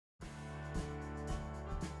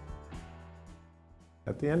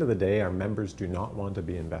At the end of the day, our members do not want to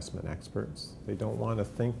be investment experts. They don't want to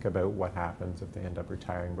think about what happens if they end up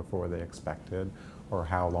retiring before they expected or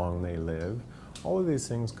how long they live. All of these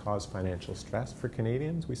things cause financial stress for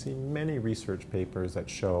Canadians. We see many research papers that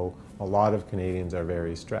show a lot of Canadians are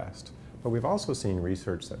very stressed. But we've also seen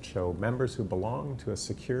research that show members who belong to a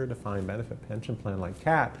secure defined benefit pension plan like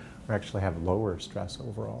CAAT actually have lower stress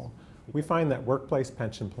overall. We find that workplace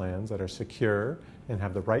pension plans that are secure and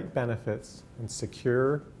have the right benefits and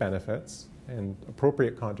secure benefits and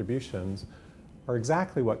appropriate contributions are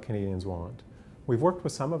exactly what Canadians want. We've worked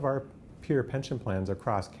with some of our peer pension plans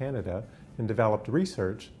across Canada and developed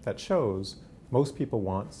research that shows most people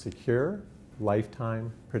want secure,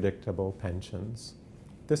 lifetime, predictable pensions.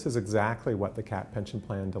 This is exactly what the CAAT Pension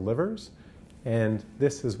Plan delivers, and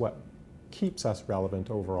this is what keeps us relevant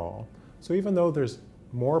overall. So even though there's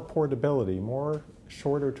more portability, more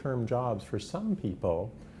shorter-term jobs for some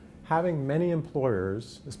people, having many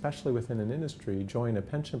employers, especially within an industry, join a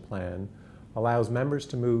pension plan allows members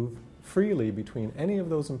to move freely between any of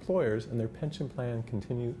those employers, and their pension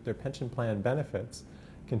plan benefits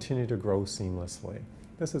continue to grow seamlessly.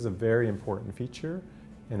 This is a very important feature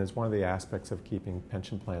and is one of the aspects of keeping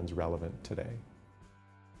pension plans relevant today.